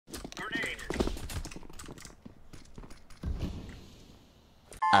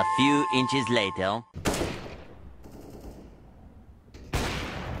A few inches later.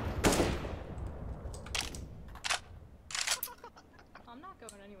 I'm not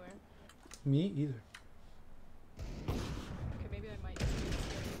going anywhere. Me either. Okay, maybe I might.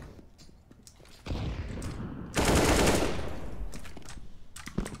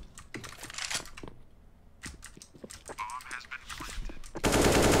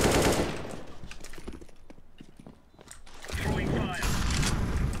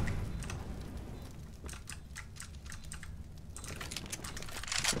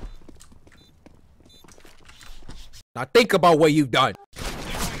 Now think about what you've done.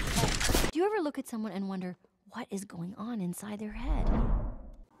 Do you ever look at someone and wonder what is going on inside their head?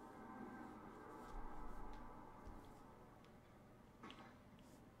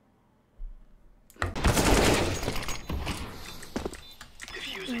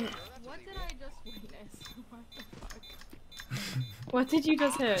 What did I just witness? What the fuck? What did you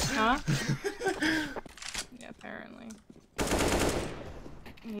just hit, huh? Yeah, apparently.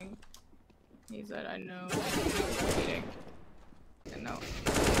 He said, I know. Cheating. I know.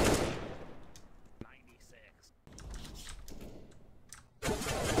 96.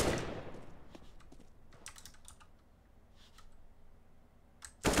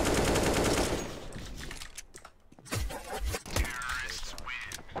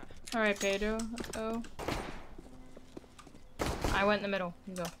 Alright, Pedro, let's go. I went in the middle.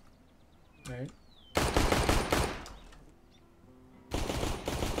 You go. Right.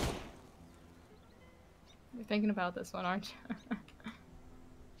 You're thinking about this one, aren't you?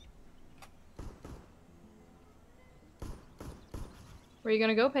 Where are you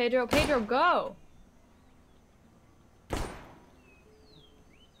gonna go, Pedro? Pedro, go!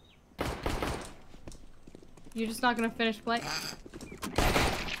 You're just not gonna finish playing?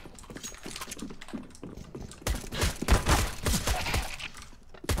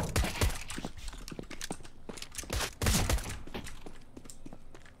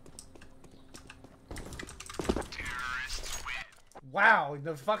 Wow,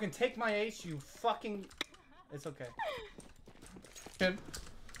 the fucking take my ace, you fucking. It's okay. Good.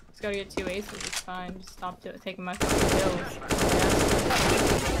 Just gotta get 2 aces, it's fine. Just stop taking my fucking kills.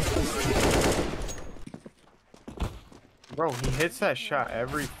 Bro, he hits that shot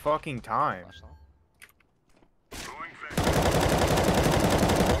every fucking time.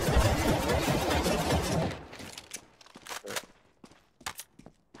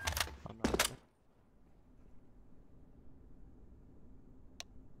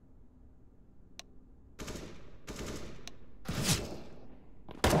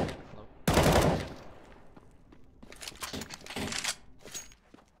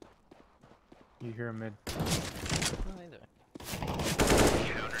 You hear him mid.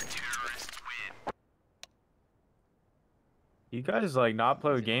 You guys like not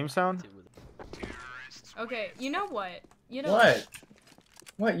play with game sound? Okay, you know what? You know What?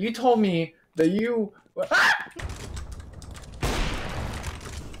 What? You told me that you. Ah!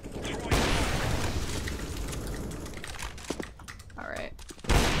 Alright.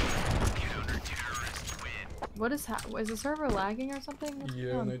 What is the server lagging or something? What's Yeah,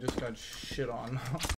 going on? and they just got shit on.